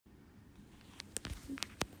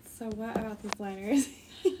So what about these liners?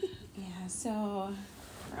 Yeah, so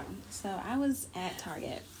I was at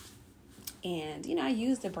Target, and, I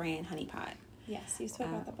used the brand Honey Pot. Yes, you spoke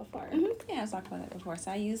about that before. Yeah, I've talked about that before.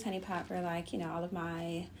 So I use Honey Pot for, all of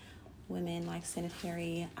my women,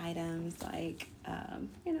 sanitary items, the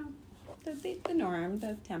norm,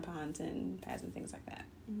 the tampons and pads and things like that.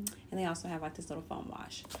 Mm-hmm. And they also have, this little foam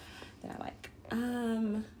wash that I like.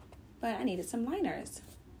 But I needed some liners.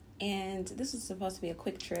 And this was supposed to be a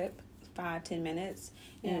quick trip, 5-10 minutes.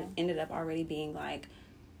 And it ended up already being,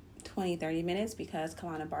 20-30 minutes because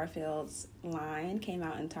Kalana Barfield's line came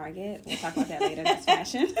out in Target. We'll talk about that later. That's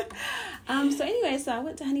fashion. So I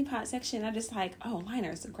went to Honey Pot section. I just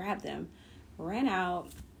liners, grab them, ran out,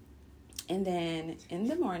 and then in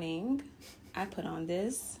the morning I put on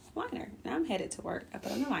this liner. Now I'm headed to work. I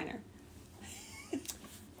put on the liner,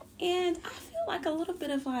 and I feel a little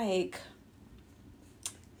bit of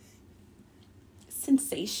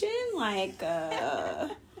sensation,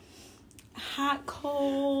 hot,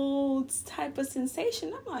 cold type of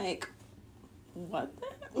sensation. I'm like, what the?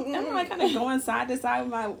 I'm kind of going side to side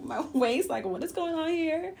with my waist, what is going on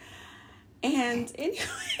here? And anyway,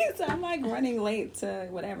 so I'm running late to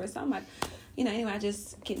whatever. So I'm anyway, I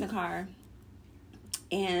just get in the car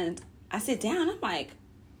and I sit down. I'm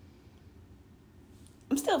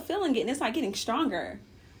I'm still feeling it, and it's getting stronger.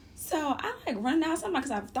 So I run outside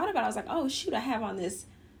because I've thought about it. I was oh shoot, I have on this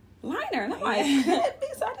liner, and I'm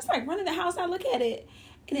so I just run in the house. I look at it,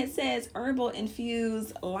 and it says herbal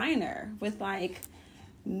infused liner with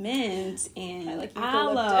mint and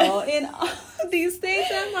aloe and all these things.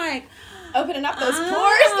 I'm opening up those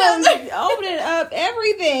pores, opening up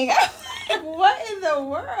everything. I'm what in the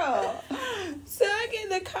world? So I get in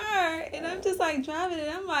the car and I'm just driving, and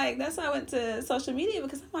I'm that's why I went to social media,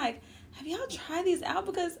 because I'm have y'all tried these out?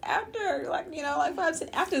 Because after 5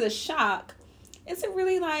 after the shock, it's a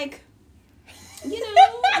really a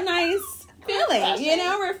nice feeling,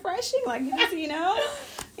 refreshing,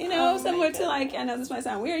 similar to I know this might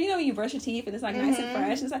sound weird, when you brush your teeth and it's nice and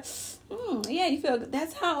fresh, and it's yeah, you feel good.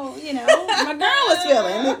 That's how my girl was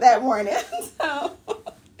feeling that morning.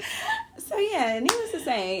 So yeah, needless to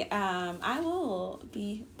say, I will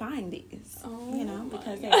be buying these,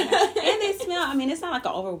 because they smell. I mean, it's not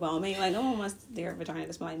overwhelming. No one wants their vagina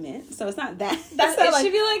to smell like mint, so it's not that. It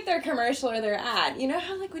should be their commercial or their ad. You know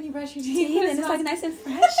how when you brush your teeth and it's nice and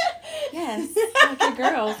fresh. Yes, your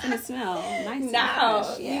girl's gonna smell nice and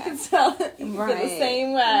fresh. Yeah. You can smell it the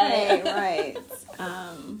same way. Right.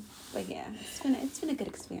 But yeah, it's been a good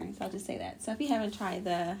experience. I'll just say that. So if you haven't tried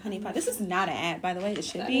the Honey Pot, this is not an ad, by the way. It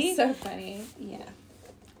should be. That is so funny. Yeah.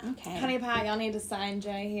 Okay. Honey Pot, y'all need to sign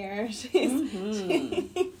Jay here.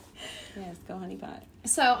 Yes, go Honey Pot.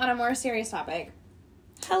 So on a more serious topic.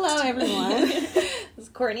 Hello, everyone. This is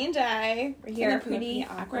Courtney and Jay. We're here for the Pretty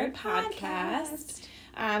Awkward podcast.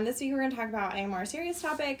 This week we're going to talk about a more serious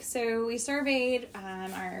topic. So we surveyed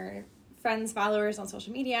our friends, followers on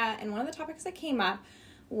social media, and one of the topics that came up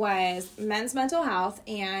was men's mental health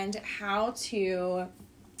and how to,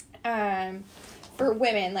 for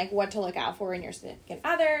women, what to look out for in your significant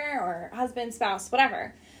other or husband, spouse,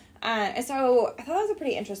 whatever. And so I thought that was a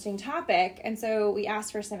pretty interesting topic. And so we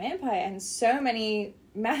asked for some input, and so many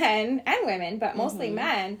men and women, but mostly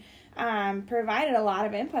men, provided a lot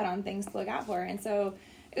of input on things to look out for. And so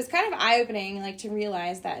it was kind of eye-opening, to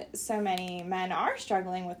realize that so many men are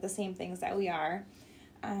struggling with the same things that we are.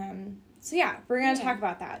 So yeah, we're going to talk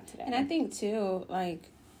about that today. And I think too,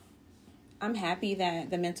 I'm happy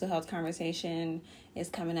that the mental health conversation is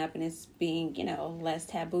coming up and it's being, less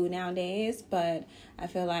taboo nowadays. But I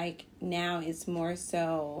feel now it's more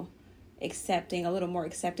so a little more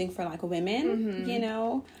accepting for women,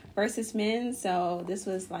 versus men. So this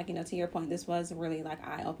was to your point, this was really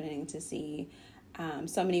eye-opening to see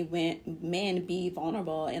so many men be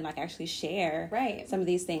vulnerable and actually share some of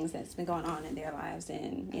these things that's been going on in their lives,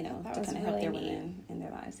 and to kind of help their women in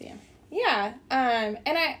their lives. Yeah.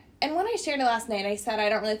 And when I shared it last night, I said I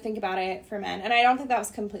don't really think about it for men, and I don't think that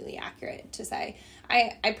was completely accurate to say.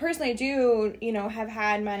 I personally do have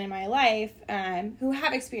had men in my life who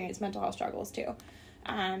have experienced mental health struggles too,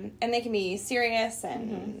 and they can be serious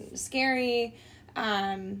and scary.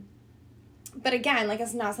 But again,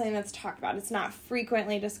 it's not something that's talked about. It's not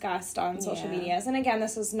frequently discussed on social medias. And again,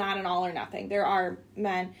 this is not an all or nothing. There are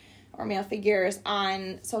men or male figures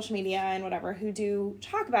on social media and whatever who do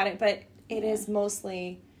talk about it, but it is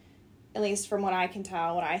mostly, at least from what I can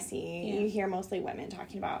tell, what I see, you hear mostly women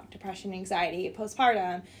talking about depression, anxiety,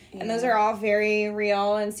 postpartum. And those are all very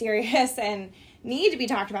real and serious and need to be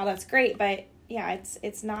talked about. That's great. But yeah,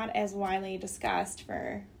 it's not as widely discussed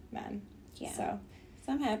for men. Yeah. So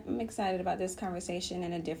So I'm excited about this conversation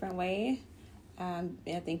in a different way.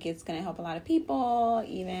 I think it's going to help a lot of people,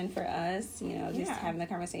 even for us, just having the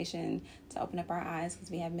conversation to open up our eyes, because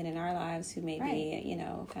we have men in our lives who may be,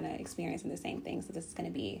 kind of experiencing the same thing. So this is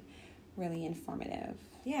going to be really informative.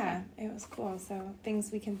 Yeah, it was cool. So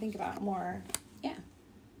things we can think about more. Yeah.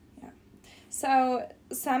 So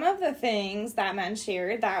some of the things that men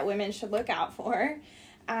shared that women should look out for,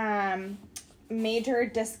 major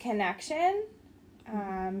disconnection.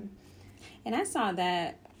 And I saw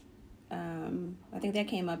that, I think that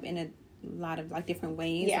came up in a lot of like different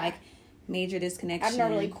ways, like major disconnection.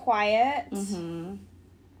 Abnormally quiet Mm-hmm.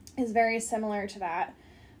 is very similar to that.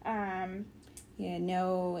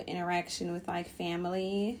 No interaction with like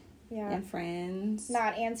family and friends.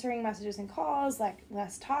 Not answering messages and calls, like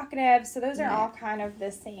less talkative. So those are all kind of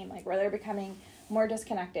the same, like where they're becoming more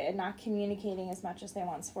disconnected, not communicating as much as they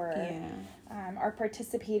once were, or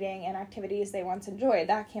participating in activities they once enjoyed.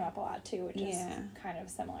 That came up a lot too, which is kind of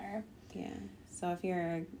similar. Yeah. So if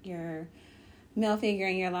your male figure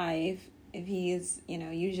in your life, if he's,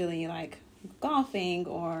 usually like golfing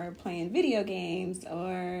or playing video games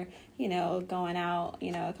or, going out,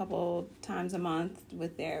 a couple times a month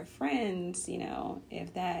with their friends,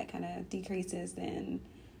 if that kind of decreases, then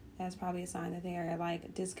that's probably a sign that they're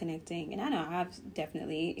like disconnecting. And I know I've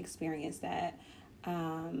definitely experienced that.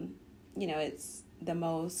 It's the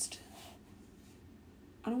most,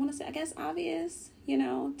 I don't want to say, I guess, obvious,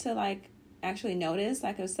 to like actually notice,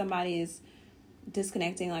 like if somebody is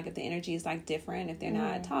disconnecting, like if the energy is like different, if they're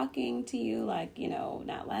not talking to you, like,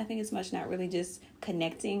 not laughing as much, not really just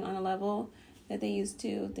connecting on a level that they used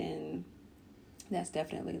to, then that's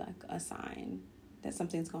definitely like a sign that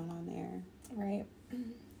something's going on there. Right.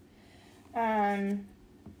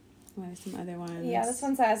 What are some other ones? Yeah, this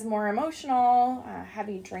one says more emotional,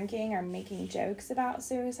 heavy drinking or making jokes about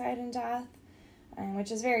suicide and death, which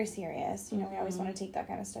is very serious. We always want to take that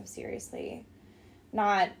kind of stuff seriously.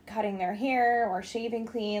 Not cutting their hair or shaving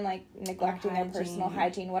clean, like neglecting their personal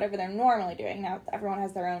hygiene, whatever they're normally doing. Now, everyone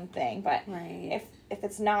has their own thing, but if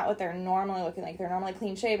it's not what they're normally looking like, they're normally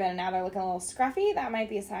clean shaven and now they're looking a little scruffy, that might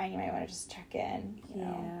be a sign you might want to just check in,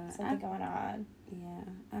 something going on. Yeah,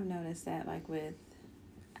 I've noticed that, like with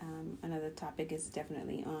another topic is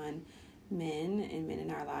definitely on men and men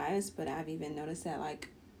in our lives, but I've even noticed that like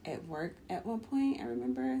at work at one point, I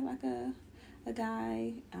remember like a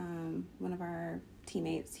guy, one of our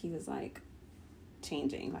teammates, he was like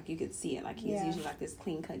changing, like you could see it, like he's usually like this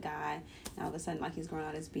clean cut guy, and all of a sudden like he's growing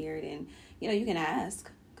out his beard, and you can ask,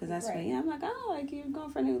 because that's what I'm like, oh, like you're going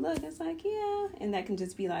for a new look. It's like, yeah, and that can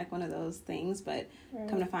just be like one of those things, but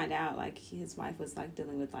come to find out, like his wife was like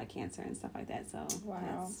dealing with like cancer and stuff like that, so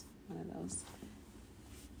that's one of those.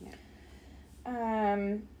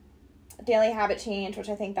 Daily habit change, which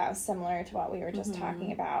I think that was similar to what we were just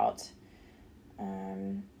talking about.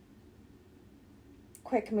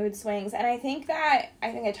 Quick mood swings, and I think I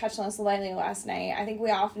touched on this lightly last night. I think we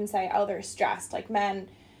often say, oh, they're stressed, like men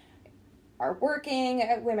are working,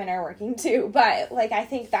 women are working too, but like I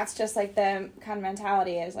think that's just like the kind of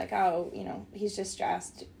mentality is like, oh, he's just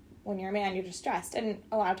stressed. When you're a man, you're just stressed, and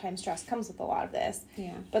a lot of times stress comes with a lot of this,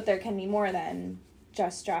 but there can be more than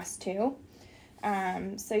just stress too.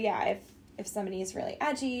 So yeah, if somebody is really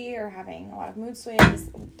edgy or having a lot of mood swings,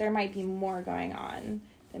 there might be more going on.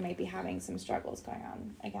 They might be having some struggles going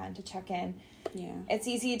on, again, to check in. Yeah. It's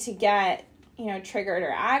easy to get, triggered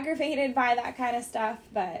or aggravated by that kind of stuff,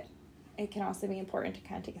 but it can also be important to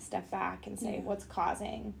kind of take a step back and say what's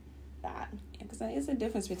causing that. Yeah, because there is a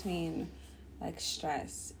difference between, like,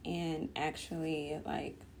 stress and actually,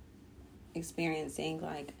 like, experiencing,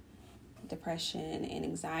 like, depression and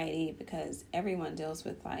anxiety, because everyone deals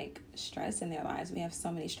with like stress in their lives. We have so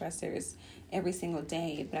many stressors every single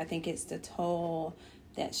day, but I think it's the toll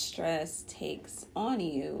that stress takes on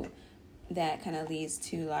you that kind of leads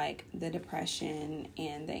to like the depression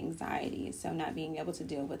and the anxiety. So not being able to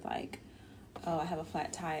deal with like, oh, I have a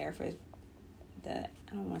flat tire for the,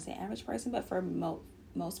 I don't want to say average person, but for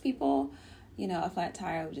most people, a flat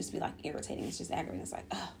tire would just be like irritating. It's just aggravating. It's like,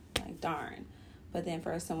 oh, like darn. But then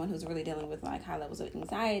for someone who's really dealing with like high levels of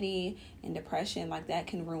anxiety and depression, like that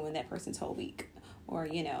can ruin that person's whole week, or,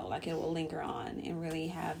 like it will linger on and really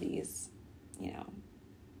have these,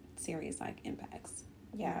 serious like impacts.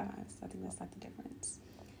 Yeah. So I think that's like the difference.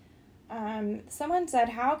 Someone said,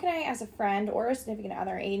 how can I, as a friend or a significant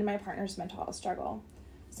other, aid my partner's mental health struggle?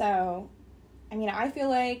 So, I feel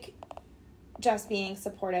like just being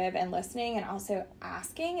supportive and listening and also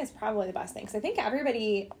asking is probably the best thing. Because I think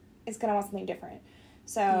everybody is going to want something different.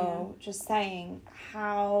 So just saying,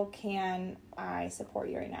 how can I support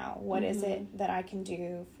you right now? What is it that I can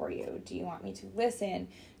do for you? Do you want me to listen?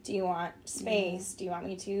 Do you want space? Do you want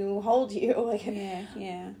me to hold you? Like,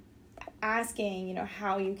 asking, you know,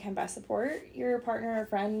 how you can best support your partner or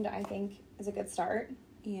friend, I think is a good start.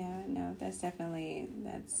 Yeah, no, that's definitely,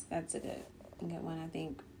 that's a good one. I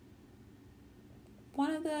think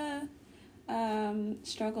one of the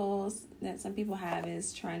struggles that some people have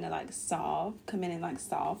is trying to like come in and like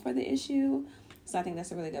solve for the issue. So I think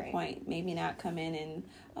that's a really good point. Maybe not come in and,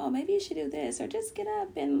 oh, maybe you should do this, or just get up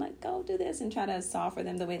and like go do this and try to solve for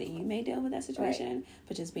them the way that you may deal with that situation.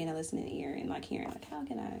 But just being a listening ear and like hearing like, how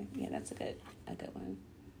can I? Yeah, that's a good one.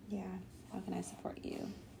 Yeah. How can I support you?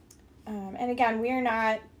 And again, we are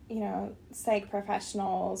not, you know, psych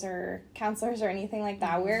professionals or counselors or anything like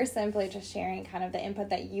that. We're simply just sharing kind of the input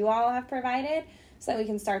that you all have provided so that we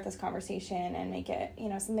can start this conversation and make it, you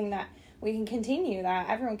know, something that we can continue, that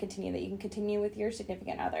everyone continue, that you can continue with your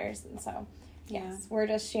significant others. And so, yes, we're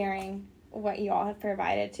just sharing what you all have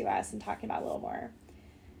provided to us and talking about a little more.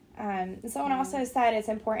 Someone also said it's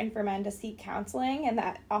important for men to seek counseling and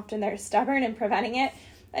that often they're stubborn in preventing it.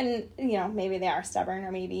 And, you know, maybe they are stubborn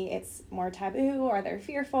or maybe it's more taboo or they're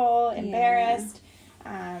fearful, embarrassed.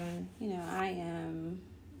 You know, I am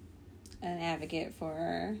an advocate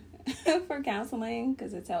for counseling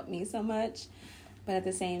because it's helped me so much. But at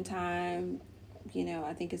the same time, you know,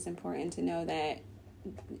 I think it's important to know that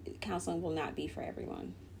counseling will not be for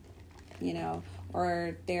everyone, you know,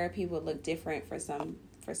 or therapy will look different for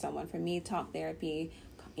someone. For me, talk therapy,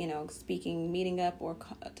 you know, speaking, meeting up or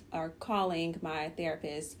calling my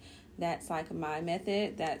therapist, that's like my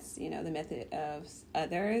method. That's, you know, the method of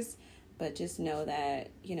others. But just know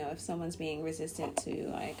that, you know, if someone's being resistant to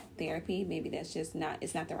like therapy, maybe that's just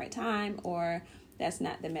it's not the right time, or that's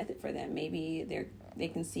not the method for them. Maybe they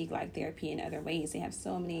can seek like therapy in other ways. They have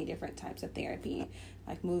so many different types of therapy,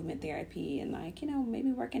 like movement therapy, and like, you know,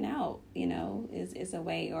 maybe working out, you know, is a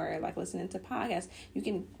way, or like listening to podcasts. You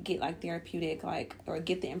can get like therapeutic, like, or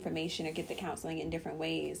get the information or get the counseling in different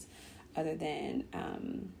ways other than,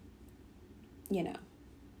 you know,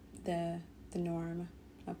 the norm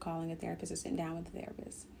of calling a therapist or sitting down with a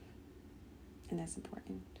therapist. And that's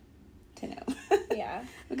important to know. Yeah.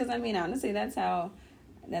 Because I mean, honestly, that's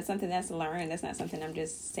something that's learned. That's not something I'm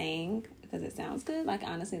just saying because it sounds good. Like,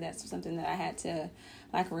 honestly, that's something that I had to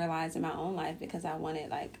like realize in my own life because I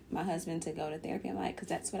wanted like my husband to go to therapy. I'm like, because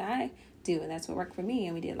that's what I do and that's what worked for me.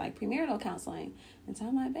 And we did like premarital counseling. And so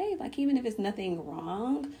I'm like, babe, like even if it's nothing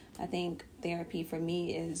wrong, I think therapy for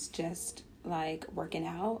me is just like working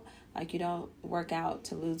out. Like, you don't work out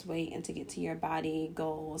to lose weight and to get to your body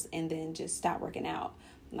goals and then just stop working out.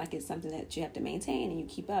 Like, it's something that you have to maintain and you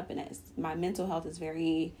keep up. And my mental health is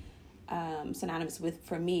very synonymous with,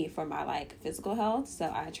 for me, for my like physical health. So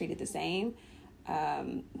I treat it the same.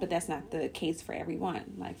 But that's not the case for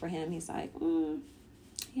everyone. Like for him, he's like,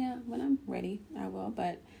 yeah, when I'm ready, I will.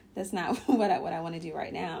 But that's not what I want to do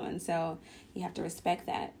right now. And so you have to respect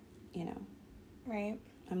that, you know. Right.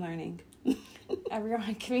 I'm learning.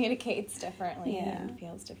 Everyone communicates differently and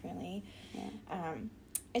feels differently. Yeah.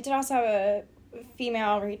 I did also have a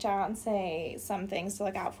female reach out and say some things to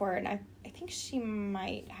look out for, and I think she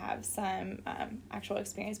might have some actual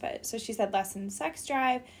experience, but so she said lessen sex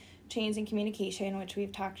drive, change in communication, which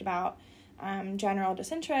we've talked about, general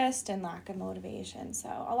disinterest and lack of motivation. So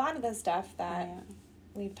a lot of the stuff that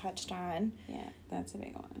we've touched on. Yeah, that's a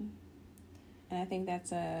big one. And I think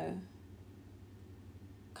that's a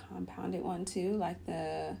compounded one too, like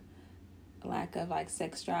the lack of like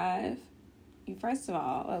sex drive. First of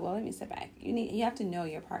all, well, let me step back. You have to know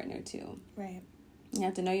your partner too. Right. You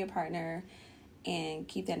have to know your partner and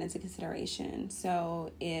keep that into consideration.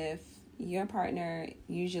 So if your partner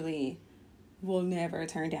usually will never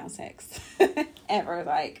turn down sex ever,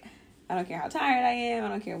 like, I don't care how tired I am, I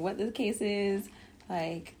don't care what the case is,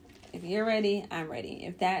 like, if you're ready, I'm ready.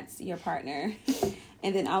 If that's your partner,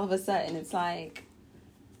 and then all of a sudden it's like,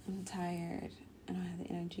 I'm tired, I don't have the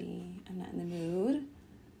energy, I'm not in the mood,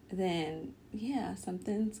 then yeah,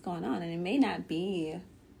 something's going on. And it may not be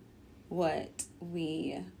what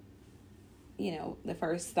we, you know, the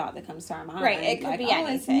first thought that comes to our mind. Right, it could like, be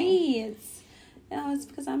anything. It's me. It's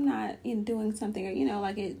because I'm not doing something, or, you know,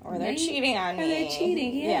 like it. Or they're cheating on me. Or they're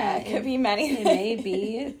cheating, yeah. It could be many. It may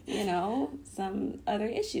be, you know, some other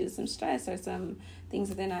issues, some stress, or some things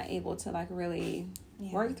that they're not able to, like, really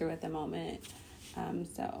work through at the moment.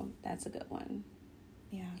 So that's a good one.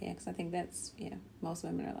 Yeah. Yeah, because I think that's, most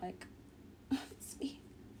women are like, it's me.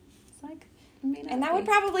 It's like, and that would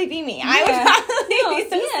probably be me. Yeah. I would probably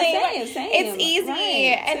be the same. It's easy.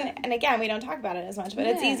 Right. And again, we don't talk about it as much, but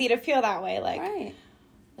it's easy to feel that way. Like,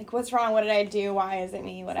 like, what's wrong? What did I do? Why is it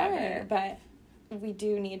me? Whatever. Right. But we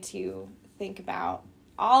do need to think about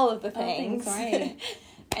all of the things. Right.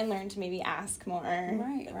 And learn to maybe ask more.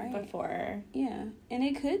 Right. Before. Yeah. And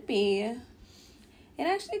it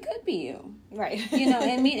actually could be you. Right. You know,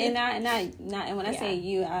 and when I say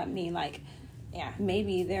you, I mean, like, yeah,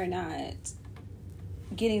 maybe they're not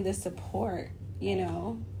getting the support, you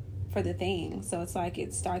know, for the thing. So it's like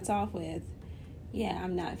it starts off with,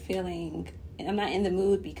 I'm not in the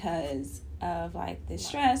mood because of like the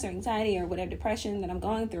stress or anxiety or whatever depression that I'm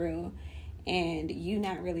going through, and you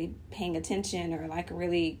not really paying attention or like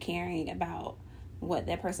really caring about what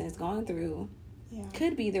that person is going through. Yeah.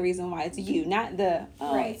 Could be the reason why it's you, not the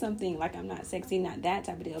it's something like I'm not sexy, not that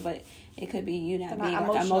type of deal, but it could be you not being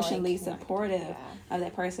like emotionally supportive of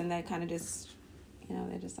that person that kind of just, you know,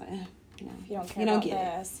 they're just like, you know, if you don't care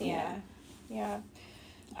about this,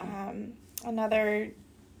 another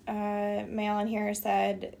male in here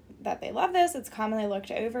said that they love this. It's commonly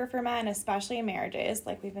looked over for men, especially in marriages,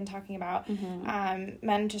 like we've been talking about. Mm-hmm.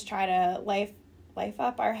 Men just try to lift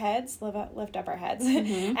up our heads, lift up our heads,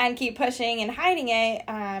 mm-hmm. and keep pushing and hiding it,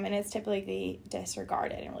 and it's typically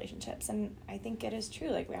disregarded in relationships. And I think it is true,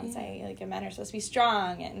 like we don't say, like, men are supposed to be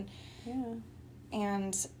strong,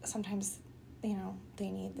 and sometimes, you know,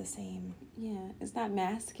 they need the same. Yeah, it's not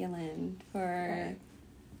masculine for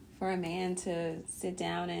a man to sit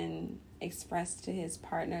down and express to his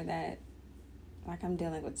partner that, like, I'm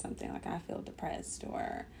dealing with something, like I feel depressed,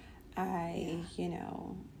 or you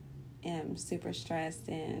know, am super stressed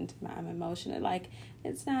and I'm emotional. Like,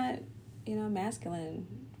 it's not, you know, masculine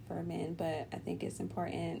for men, but I think it's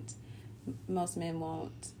important. Most men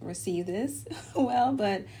won't receive this well,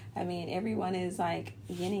 but I mean, everyone is like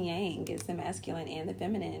yin and yang. It's the masculine and the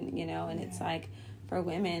feminine, you know, and it's like for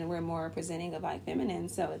women, we're more presenting of like feminine.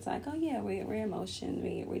 So it's like, oh yeah, we're emotion,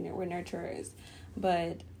 we're nurturers,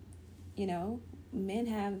 but you know, men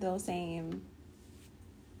have those same,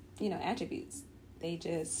 you know, attributes. They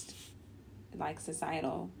just, like,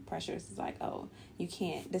 societal pressures is like, oh, you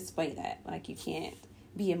can't display that. Like, you can't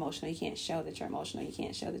be emotional. You can't show that you're emotional. You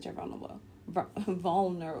can't show that you're vulnerable.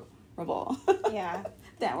 Yeah.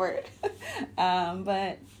 That word.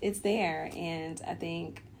 But it's there. And I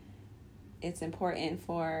think it's important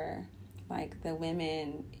for, like, the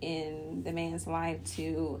women in the man's life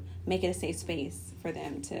to make it a safe space for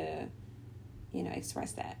them to, you know,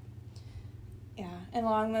 express that. Yeah, and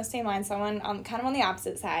along those same lines, someone kind of on the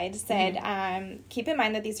opposite side said, keep in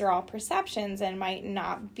mind that these are all perceptions and might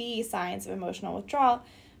not be signs of emotional withdrawal.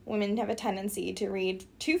 Women have a tendency to read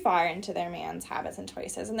too far into their man's habits and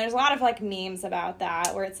choices. And there's a lot of, like, memes about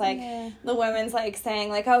that, where it's, like, the woman's, like, saying,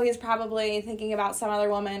 like, oh, he's probably thinking about some other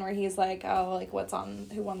woman, where he's, like, oh, like,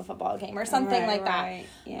 who won the football game, or something that.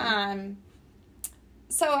 Yeah.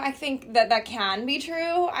 So I think that can be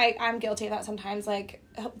true. I'm guilty of that sometimes. Like,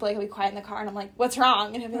 he'll be quiet in the car, and I'm like, what's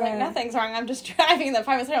wrong? And he'll be like, nothing's wrong. I'm just driving. And then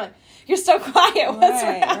 5 minutes later, I'm like, you're so quiet. What's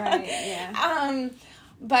wrong? Right, yeah.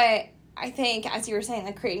 But I think, as you were saying,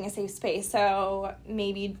 like, creating a safe space. So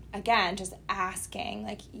maybe, again, just asking,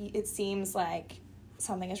 like, it seems like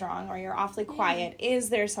something is wrong, or you're awfully quiet. Is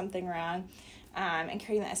there something wrong? And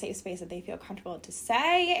creating that safe space that they feel comfortable to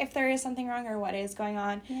say if there is something wrong or what is going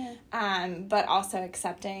on. Yeah. But also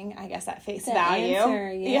accepting, I guess, at face value.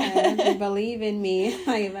 Answer, believe in me.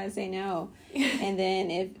 Like, if I say no. And then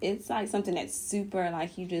if it's like something that's super,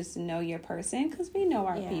 like, you just know your person, because we know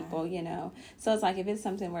our people, you know. So it's like, if it's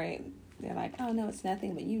something where they're like, oh, no, it's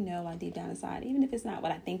nothing, but you know, like, deep down inside, even if it's not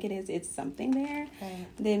what I think it is, it's something there. Right.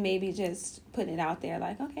 Then maybe just putting it out there,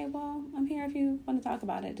 like, okay, well, I'm here if you want to talk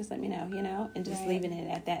about it. Just let me know, you know, and just leaving it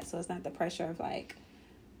at that. So it's not the pressure of, like,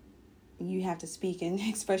 you have to speak and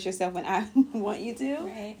express yourself when I want you to.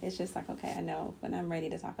 Right. It's just like, okay, I know when I'm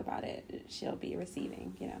ready to talk about it, she'll be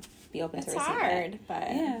receiving, you know, be open to receive. It's hard, but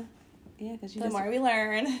because the more we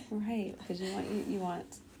learn, right? Because you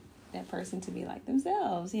want that person to be like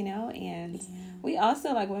themselves, you know. And we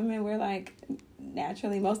also, like, women, we're like,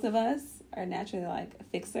 naturally, most of us are naturally, like,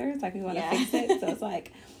 fixers. Like, we want to fix it. So it's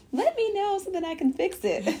like, let me know so that I can fix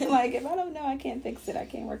it. Like, if I don't know, I can't fix it. I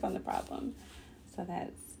can't work on the problem. So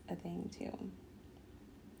that's a thing too.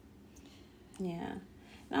 Yeah.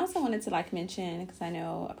 And I also wanted to, like, mention, because I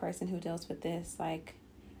know a person who deals with this, like,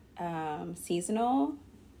 seasonal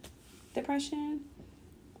depression,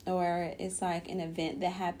 or it's like an event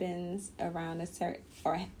that happens around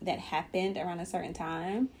that happened around a certain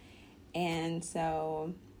time. And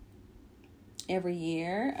so every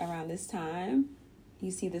year around this time, you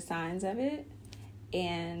see the signs of it.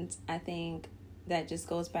 And I think that just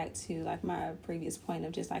goes back to, like, my previous point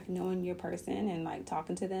of just, like, knowing your person and, like,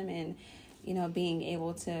 talking to them and, you know, being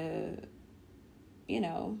able to,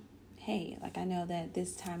 hey, like, I know that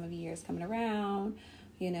this time of year is coming around.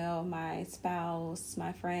 My spouse,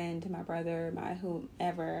 my friend, my brother, my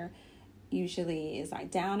whomever usually is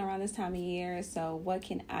like down around this time of year. So what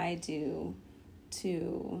can I do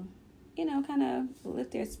to, kind of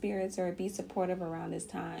lift their spirits or be supportive around this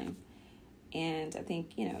time? And I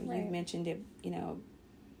think, Right. you've mentioned it,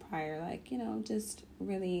 prior, like, just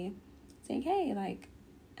really saying, hey, like,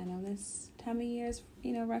 I know this time of year is,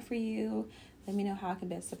 rough for you. Let me know how I can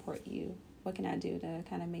best support you. What can I do to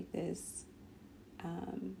kind of make this,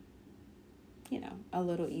 a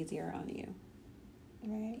little easier on you?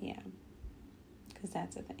 Right. Yeah. Because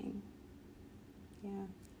that's a thing. Yeah.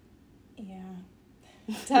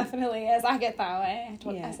 Yeah. Definitely is. I get that way.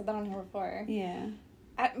 Yeah. I said that on here before. Yeah.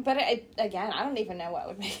 But again, I don't even know what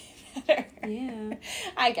would make it better. Yeah.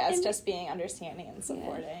 I guess just being understanding and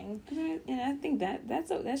supporting. Yeah. And I think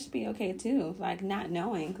that should be okay too. Like, not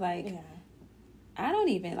knowing, like, Yeah. I don't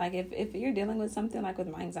even, like, if you're dealing with something like with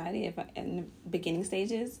my anxiety, if in the beginning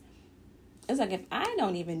stages, it's like, if I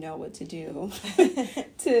don't even know what to do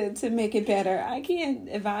to make it better, I can't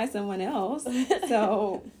advise someone else.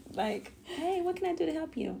 So, like, hey, what can I do to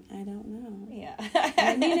help you? I don't know. Yeah.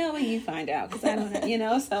 Let me know when you find out, because I don't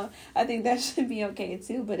know, so I think that should be okay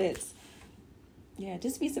too. But it's,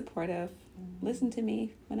 just be supportive. Mm-hmm. Listen to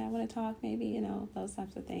me when I want to talk, maybe, those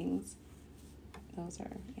types of things. Those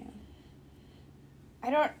are,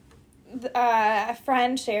 a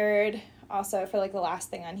friend shared also for like the last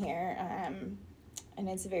thing on here, and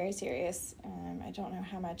it's very serious. I don't know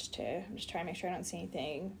how much I'm just trying to make sure I don't see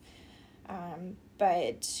anything.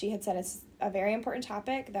 But she had said it's a very important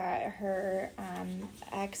topic that her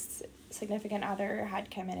ex-significant other had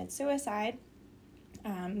committed suicide,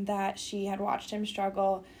 that she had watched him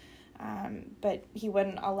struggle, but he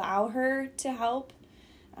wouldn't allow her to help,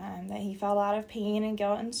 that he felt a lot of pain and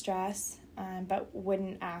guilt and stress, but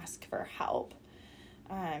wouldn't ask for help.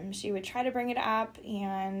 She would try to bring it up,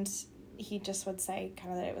 and he just would say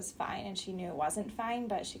kind of that it was fine, and she knew it wasn't fine,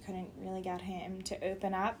 but she couldn't really get him to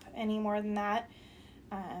open up any more than that.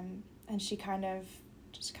 And she kind of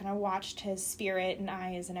watched his spirit and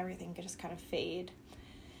eyes and everything just kind of fade.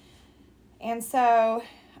 And so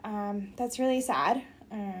that's really sad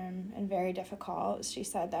and very difficult. She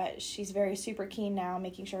said that she's very super keen now,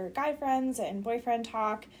 making sure her guy friends and boyfriend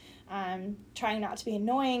talk, trying not to be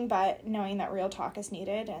annoying, but knowing that real talk is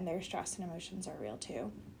needed and their stress and emotions are real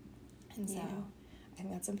too. And so I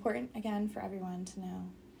think that's important, again, for everyone to know.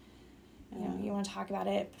 You want to talk about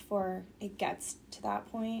it before it gets to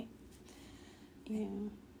that point. Yeah.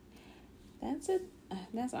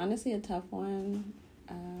 That's honestly a tough one.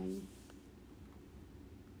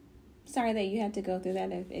 Sorry that you had to go through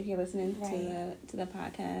that if you're listening to the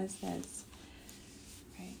podcast. That's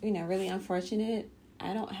really unfortunate.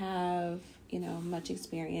 I don't have, much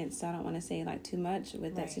experience, so I don't want to say like too much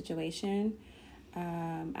with that situation.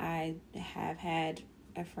 I have had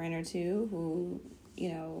a friend or two who,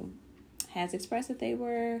 has expressed that they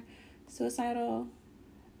were suicidal.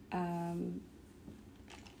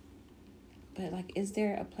 But like, is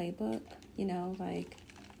there a playbook?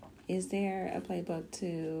 Is there a playbook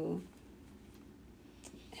to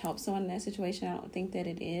help someone in that situation? I don't think that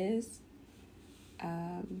it is.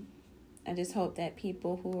 I just hope that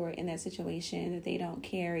people who are in that situation, that they don't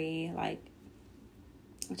carry, like,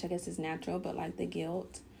 which I guess is natural, but like the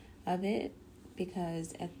guilt of it,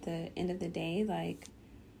 because at the end of the day, like,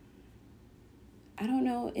 I don't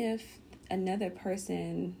know if another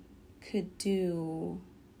person could do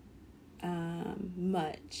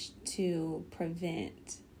much to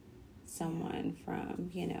prevent someone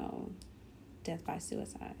from, death by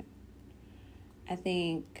suicide. I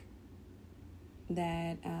think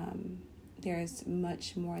that there's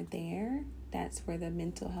much more there. That's where the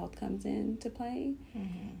mental health comes into play.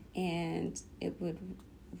 Mm-hmm. And it would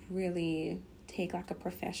really take like a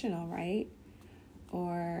professional, right?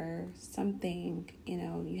 Or something,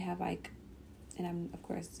 you have like, and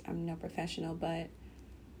I'm no professional, but,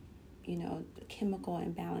 chemical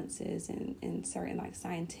imbalances and certain like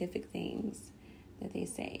scientific things that they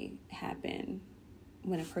say happen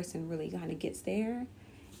when a person really kind of gets there.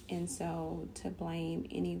 And so to blame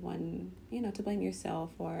anyone, to blame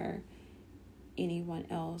yourself or anyone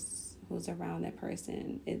else who's around that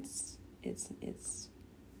person, it's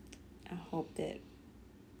I hope that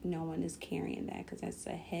no one is carrying that, because that's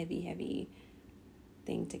a heavy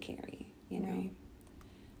thing to carry, Right.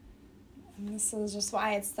 And this is just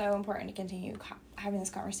why it's so important to continue having this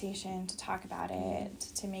conversation, to talk about it,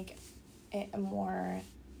 to make it a more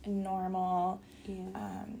normal,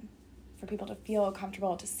 for people to feel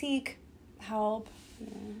comfortable to seek help.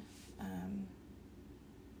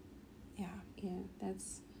 Yeah,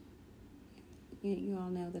 that's, you all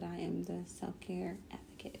know that I am the self-care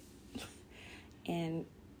advocate. And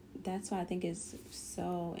that's why I think it's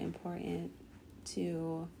so important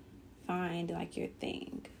to find, like, your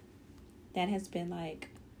thing. That has been, like,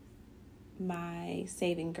 my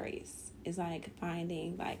saving grace, is, like,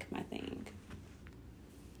 finding, like, my thing.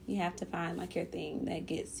 You have to find, like, your thing that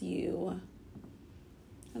gets you,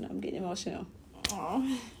 I don't know, I'm getting emotional.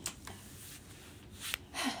 Aww.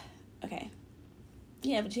 Okay.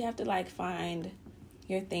 Yeah, but you have to, like, find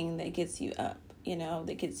your thing that gets you up, you know,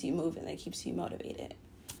 that gets you moving, that keeps you motivated.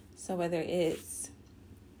 So whether it's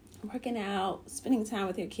working out, spending time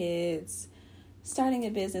with your kids, starting a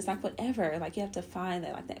business, like, whatever, like, you have to find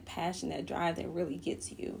that, like, that passion, that drive that really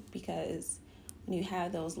gets you, because when you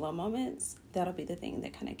have those low moments, that'll be the thing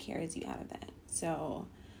that kind of carries you out of that. So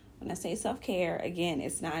when I say self-care, again,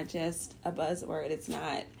 it's not just a buzzword. It's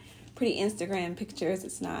not pretty Instagram pictures.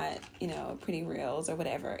 It's not, you know, pretty reels or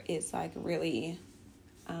whatever. It's, like, really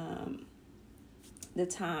the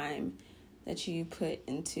time that you put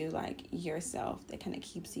into, like, yourself that kind of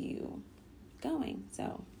keeps you going.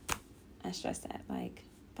 So I stress that, like,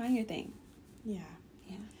 find your thing. Yeah.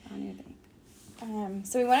 Yeah, find your thing.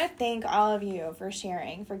 So we want to thank all of you for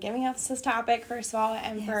sharing, for giving us this topic, first of all,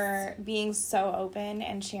 and Yes. for being so open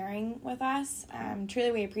and sharing with us.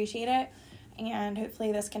 Truly, we appreciate it. And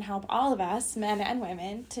hopefully this can help all of us, men and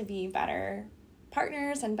women, to be better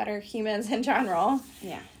partners and better humans in general.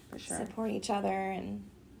 Yeah, for sure. Support each other and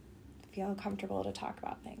feel comfortable to talk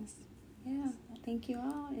about things. Yeah, thank you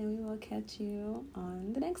all, and we will catch you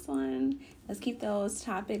on the next one. Let's keep those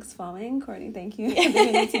topics flowing. Courtney, thank you. I think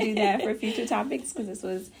we need to do that for future topics, because this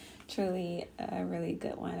was truly a really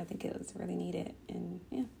good one. I think it was really needed, and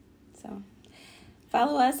yeah, so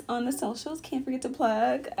follow us on the socials. Can't forget to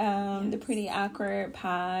plug the Pretty Awkward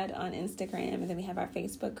Pod on Instagram, and then we have our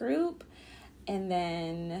Facebook group, and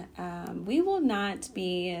then we will not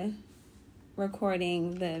be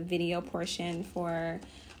recording the video portion for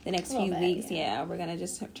the next few weeks. Yeah, we're gonna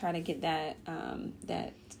just try to get that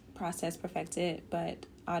that process perfected, but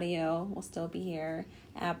audio will still be here.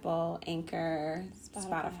 Apple, Anchor,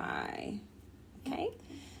 Spotify. Okay.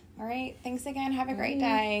 All right. Thanks again. Have a great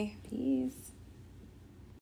day. Peace.